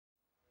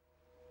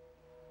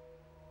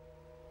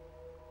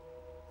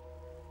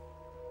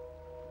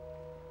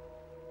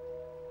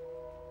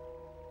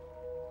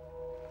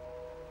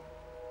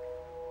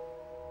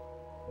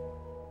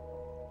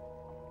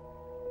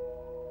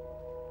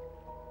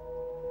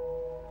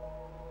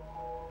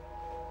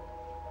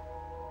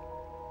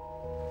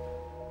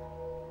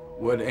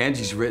What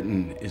Angie's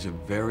written is a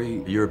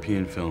very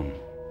European film.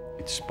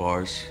 It's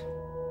sparse,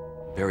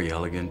 very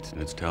elegant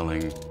in its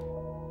telling.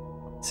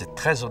 C'est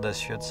très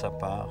audacieux de sa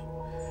part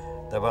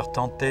d'avoir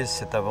tenté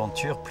cette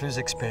aventure plus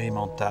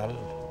expérimentale,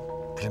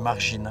 plus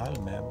marginale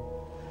même,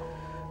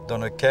 dans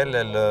laquelle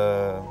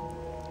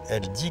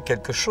elle dit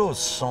quelque chose,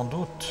 sans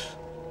doute,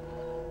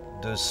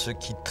 de ce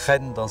qui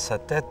traîne dans sa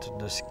tête,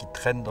 de ce qui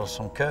traîne dans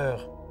son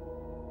cœur.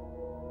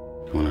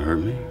 You wanna hurt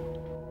me?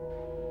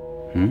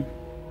 Hmm?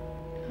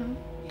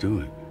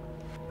 Do it.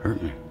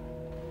 Hurt me.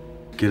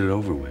 Get it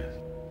over with.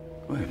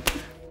 Go ahead.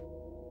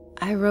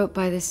 I wrote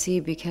By the Sea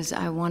because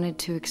I wanted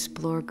to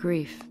explore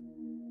grief.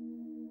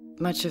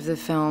 Much of the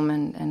film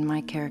and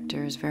my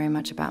character is very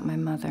much about my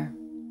mother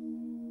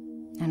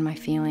and my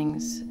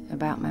feelings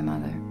about my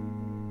mother.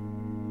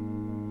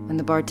 When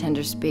the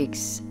bartender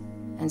speaks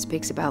and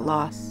speaks about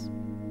loss,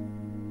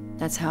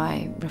 that's how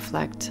I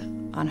reflect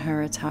on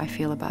her. It's how I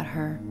feel about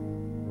her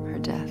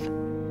death.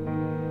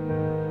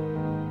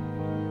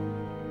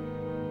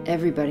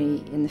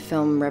 Everybody in the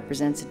film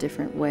represents a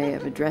different way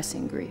of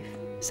addressing grief.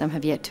 Some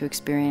have yet to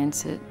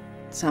experience it,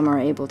 some are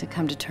able to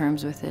come to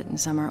terms with it, and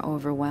some are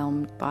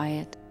overwhelmed by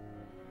it.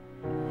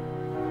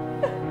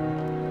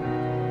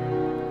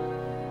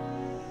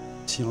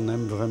 Si on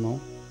aime vraiment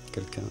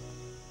quelqu'un,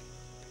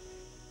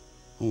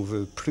 on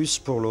veut plus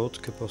pour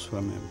l'autre que pour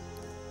soi-même.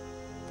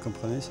 Vous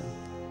comprenez ça?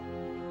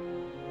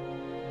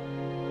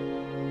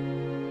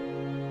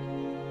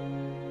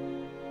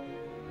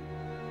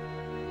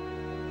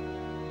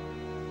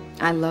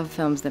 I love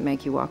films that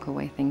make you walk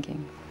away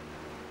thinking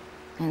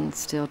and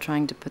still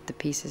trying to put the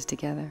pieces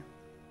together.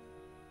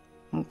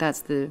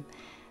 That's the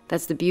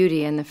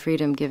beauty and the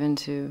freedom given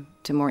to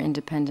more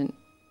independent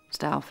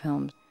style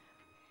films.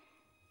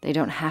 They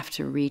don't have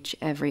to reach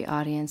every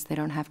audience. They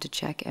don't have to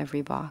check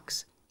every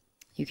box.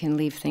 You can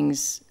leave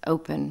things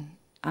open,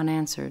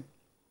 unanswered,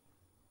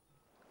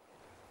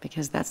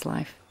 because that's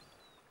life.